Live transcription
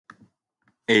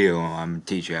Ayo, I'm gonna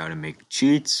teach you how to make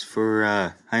cheats for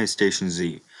High Station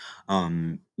Z.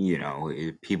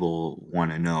 People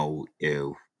want to know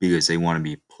because they want to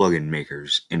be plugin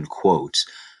makers in quotes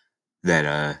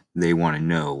that they want to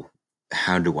know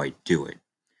how do I do it.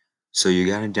 So you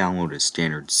gotta download a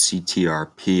standard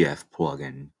CTRPF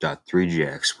plugin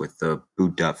 .3gx with the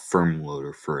boot.firm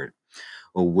loader for it,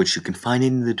 which you can find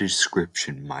in the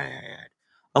description, might I add.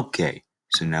 Okay,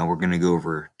 so now we're gonna go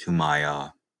over to my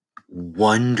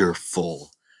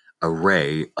wonderful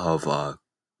array of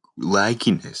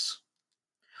lagginess.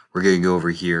 We're gonna go over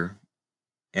here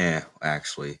and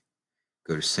actually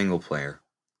go to single player.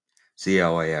 See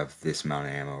how I have this amount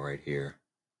of ammo right here.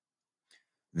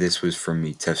 This was from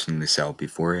me testing this out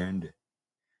beforehand.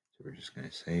 So we're just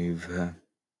gonna save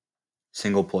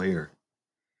single player.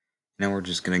 Now we're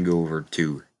just gonna go over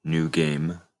to new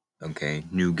game. Okay,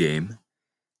 new game.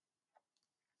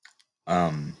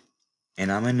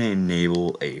 And I'm gonna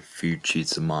enable a few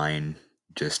cheats of mine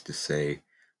just to save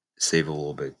a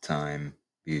little bit of time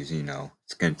because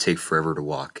it's gonna take forever to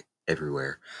walk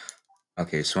everywhere.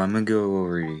 Okay, so I'm gonna go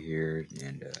over to here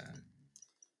and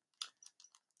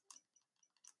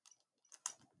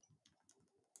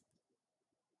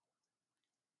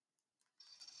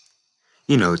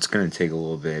it's gonna take a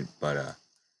little bit, but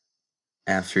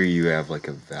after you have like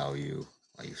a value,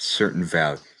 like a certain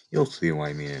value, you'll see what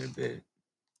I mean in a bit.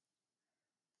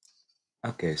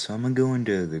 Okay, so I'm gonna go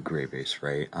into the gray base,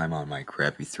 right? I'm on my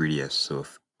crappy 3DS, so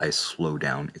if I slow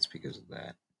down, it's because of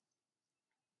that.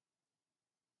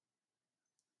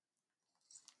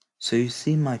 So you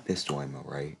see my pistol ammo,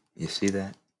 right? You see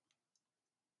that?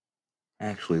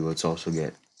 Actually, let's also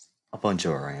get a bunch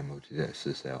of our ammo to test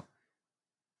this out.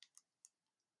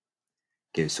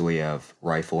 Okay, so we have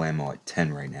rifle ammo at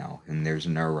 10 right now, and there's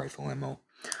another rifle ammo.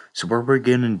 So what we're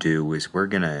gonna do is we're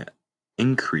gonna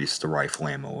increase the rifle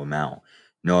ammo amount.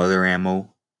 No other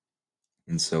ammo,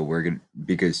 and so we're gonna,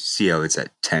 because see how it's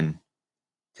at 10,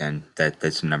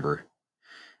 that's a number.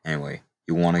 Anyway,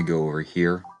 you wanna go over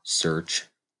here, search,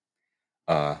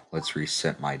 let's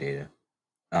reset my data.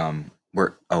 Oh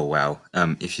wow,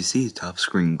 if you see the top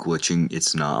screen glitching,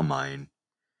 it's not mine.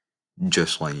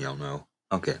 Just letting y'all know.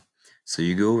 Okay, so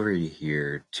you go over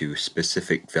here to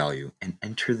specific value and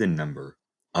enter the number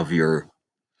of your,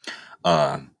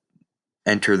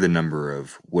 enter the number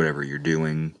of whatever you're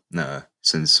doing.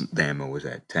 Since the ammo was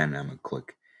at 10, I'm gonna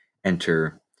click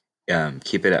enter.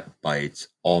 Keep it at bytes,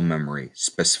 all memory,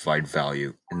 specified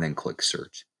value, and then click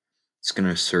search. It's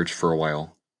gonna search for a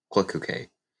while. Click OK.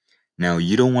 Now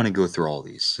you don't want to go through all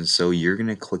these, and so you're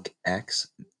gonna click X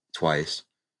twice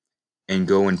and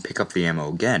go and pick up the ammo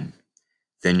again.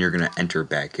 Then you're gonna enter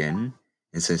back in,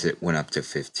 and since it went up to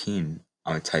 15,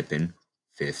 I'm gonna type in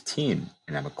 15,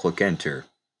 and I'm gonna click enter.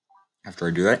 After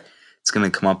I do that, it's gonna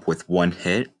come up with one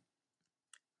hit,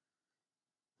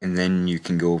 and then you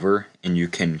can go over and you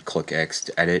can click X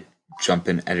to edit, jump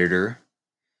in editor.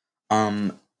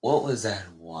 What was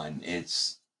that one?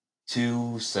 It's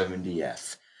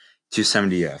 270F.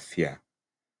 270F, yeah.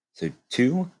 So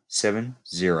 270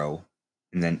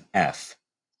 and then F.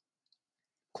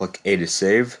 Click A to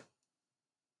save,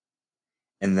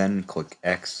 and then click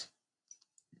X.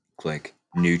 Click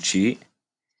new cheat.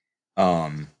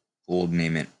 We'll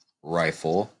name it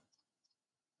rifle,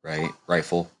 right?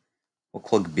 Rifle. We'll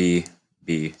click B,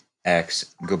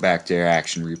 X, go back to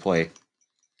action replay.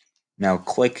 Now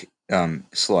click,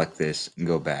 select this and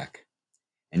go back.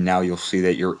 And now you'll see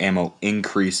that your ammo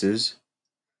increases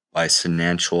by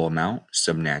substantial,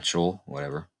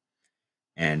 whatever.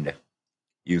 And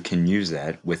you can use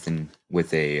that with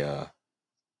a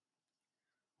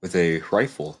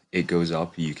rifle. It goes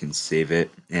up, you can save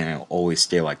it, and it'll always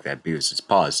stay like that because it's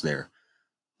paused there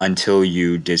until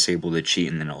you disable the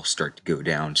cheat, and then it'll start to go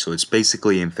down. So it's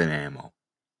basically infinite ammo.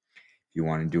 If you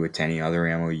want to do it to any other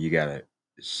ammo, you got it.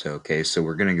 So okay, so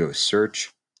we're gonna go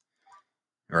search.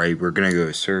 All right, we're gonna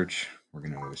go search. We're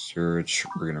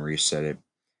gonna reset it.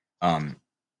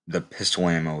 The pistol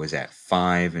ammo is at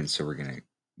 5, and so we're gonna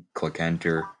click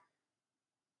enter.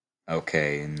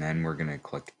 Okay, and then we're gonna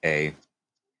click A.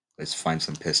 Let's find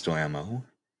some pistol ammo.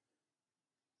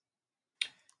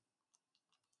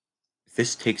 If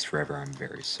this takes forever, I'm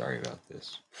very sorry about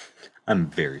this. I'm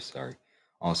very sorry.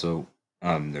 Also,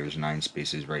 there's 9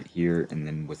 spaces right here, and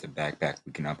then with the backpack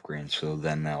we can upgrade, so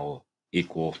then that'll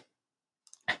equal,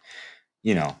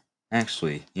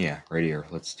 actually, yeah, right here.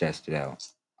 Let's test it out.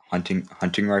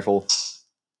 Hunting rifle.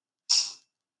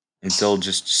 It'll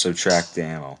just subtract the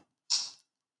ammo.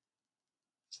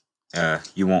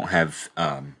 You won't have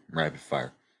rapid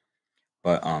fire,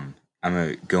 but I'm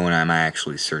gonna go and I'm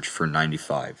actually search for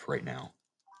 95 right now.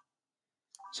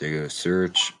 So you go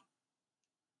search.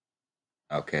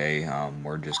 Okay,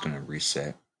 we're just gonna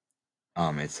reset.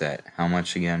 It's at how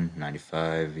much again?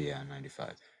 95. Yeah,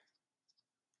 95.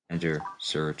 Enter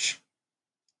search.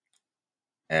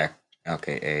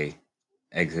 Okay, A.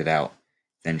 Exit out.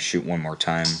 Then shoot one more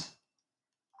time.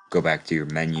 Go back to your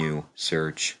menu.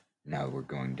 Search. Now we're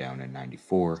going down to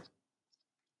 94.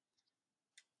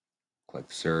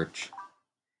 Click search.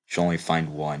 Should only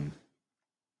find one.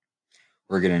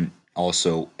 We're gonna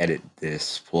also edit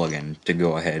this plugin to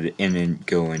go ahead and then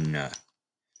go in.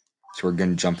 So we're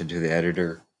gonna jump into the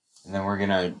editor, and then we're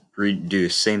gonna redo the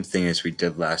same thing as we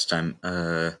did last time.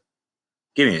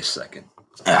 Give me a second.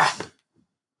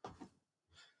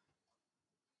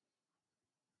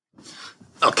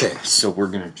 Okay, so we're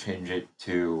gonna change it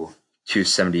to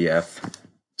 270F.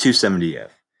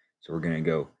 270F. So we're gonna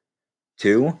go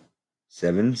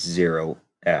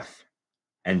 270F,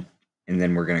 and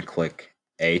then we're gonna click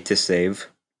A to save,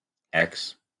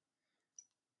 X,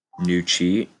 new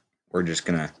cheat. We're just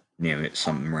gonna name it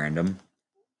something random.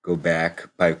 Go back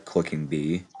by clicking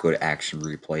B, go to action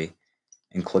replay,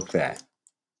 and click that.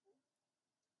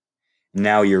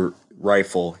 Now your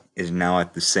rifle is now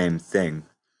at the same thing.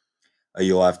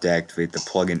 You'll have to activate the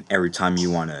plugin every time you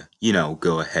want to,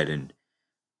 go ahead and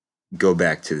go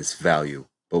back to this value.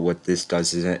 But what this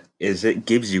does is it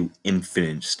gives you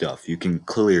infinite stuff. You can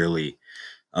clearly,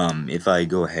 if I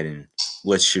go ahead and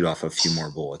let's shoot off a few more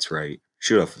bullets, right?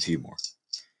 Shoot off a few more.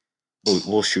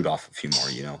 We'll shoot off a few more,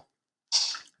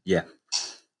 Yeah.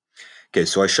 Okay,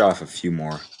 so I shot off a few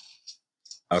more.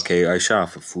 Okay, I shot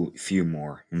off a few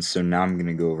more. And so now I'm going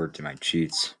to go over to my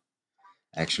cheats.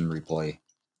 Action replay.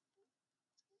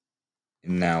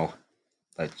 And now,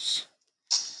 let's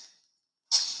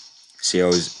see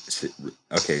how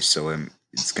okay, so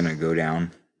it's going to go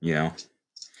down,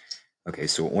 Okay,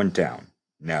 so it went down.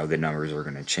 Now the numbers are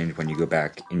going to change when you go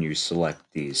back and you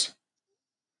select these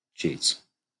cheats.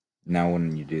 Now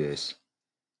when you do this,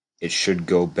 it should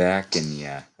go back and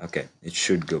yeah, okay, it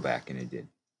should go back and it did.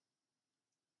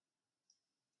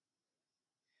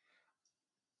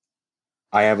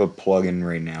 I have a plugin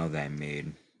right now that I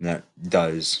made that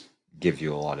does give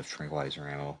you a lot of tranquilizer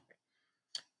ammo.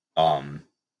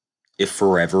 If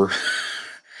forever,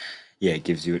 yeah, it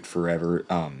gives you it forever.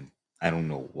 I don't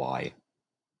know why.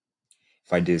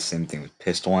 If I did the same thing with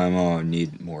pistol ammo, I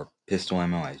need more pistol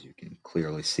ammo. As you can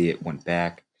clearly see, it went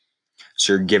back.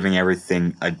 So you're giving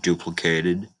everything a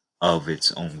duplicated of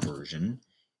its own version.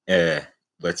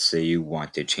 Let's say you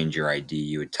want to change your ID,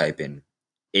 you would type in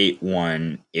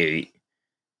 818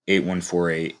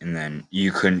 8148, and then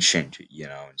you couldn't change it,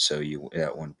 and so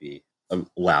that wouldn't be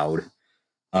allowed.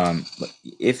 But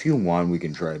if you want, we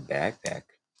can try backpack.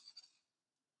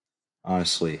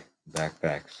 Honestly,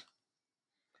 backpacks.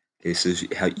 Okay, so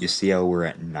how you see how we're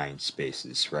at 9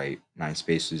 spaces, right? 9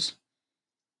 spaces.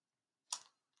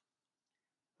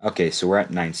 Okay, so we're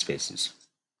at 9 spaces.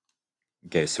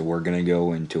 Okay, so we're gonna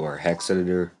go into our hex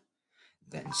editor,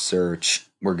 then search.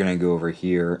 We're gonna go over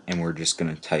here and we're just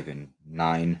gonna type in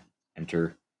 9,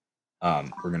 enter.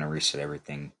 We're gonna reset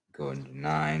everything. Go into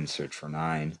 9, search for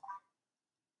 9.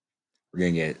 We're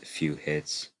gonna get a few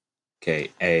hits.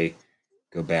 Okay, A,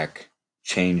 go back,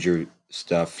 change your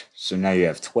stuff. So now you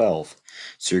have 12.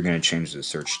 So you're gonna change the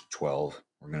search to 12.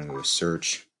 We're gonna go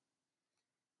search.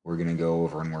 We're gonna go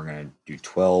over and we're gonna do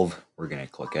 12. We're gonna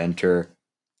click enter.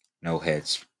 No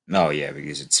hits. Oh yeah,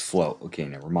 because it's float. Okay,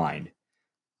 never mind.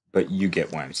 But you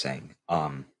get what I'm saying.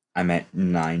 I'm at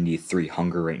 93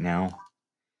 hunger right now.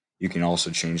 You can also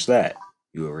change that.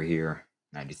 You over here,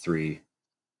 93.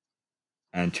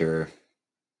 Enter.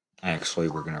 Actually,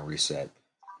 we're gonna reset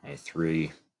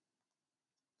 93.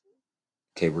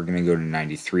 Okay, we're gonna go to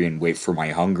 93 and wait for my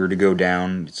hunger to go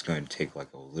down. It's going to take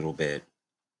like a little bit.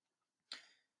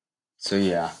 So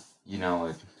yeah,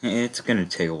 it's gonna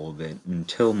take a little bit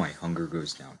until my hunger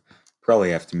goes down.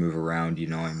 Probably have to move around,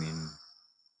 I mean,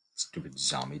 stupid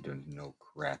zombie doesn't know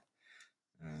crap.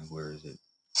 Where is it?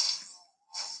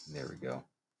 There we go.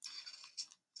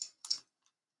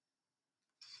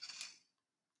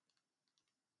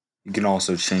 You can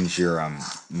also change your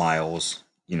miles.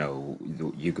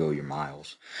 You go your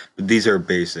miles, but these are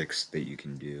basics that you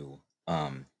can do.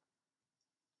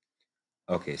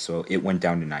 Okay, so it went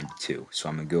down to 92. So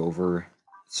I'm gonna go over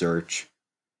search.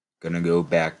 Gonna go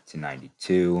back to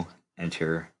 92.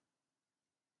 Enter.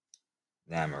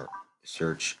 Then I'm gonna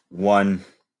search 1.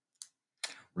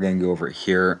 We're gonna go over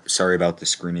here. Sorry about the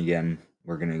screen again.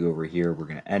 We're gonna go over here. We're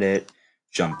gonna edit.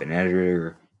 Jump in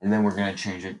editor, and then we're gonna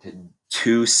change it to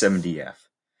 270F.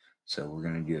 So we're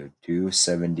gonna do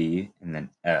 270 and then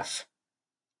F.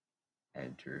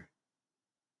 Enter.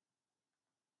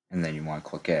 and then you want to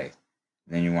click A.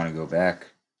 Then you want to go back.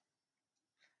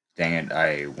 Dang it,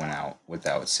 I went out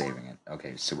without saving it.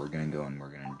 Okay, so we're going to go and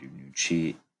we're going to do new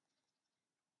cheat.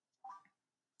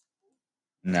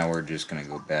 Now we're just going to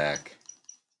go back.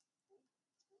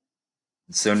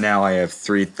 So now I have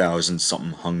 3,000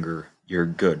 something hunger. You're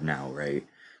good now, right?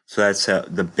 So that's how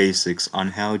the basics on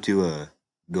how to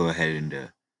go ahead and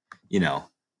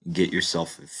get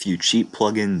yourself a few cheap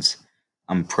plugins.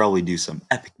 I'm probably do some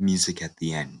epic music at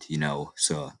the end,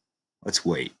 So let's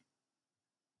wait.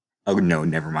 Oh no,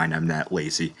 never mind. I'm that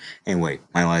lazy. Anyway,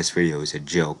 my last video is a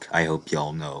joke. I hope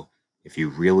y'all know. If you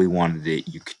really wanted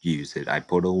it, you could use it. I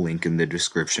put a link in the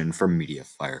description for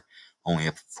MediaFire. Only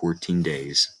up 14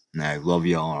 days. And I love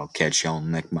y'all, and I'll catch y'all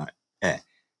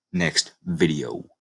next video.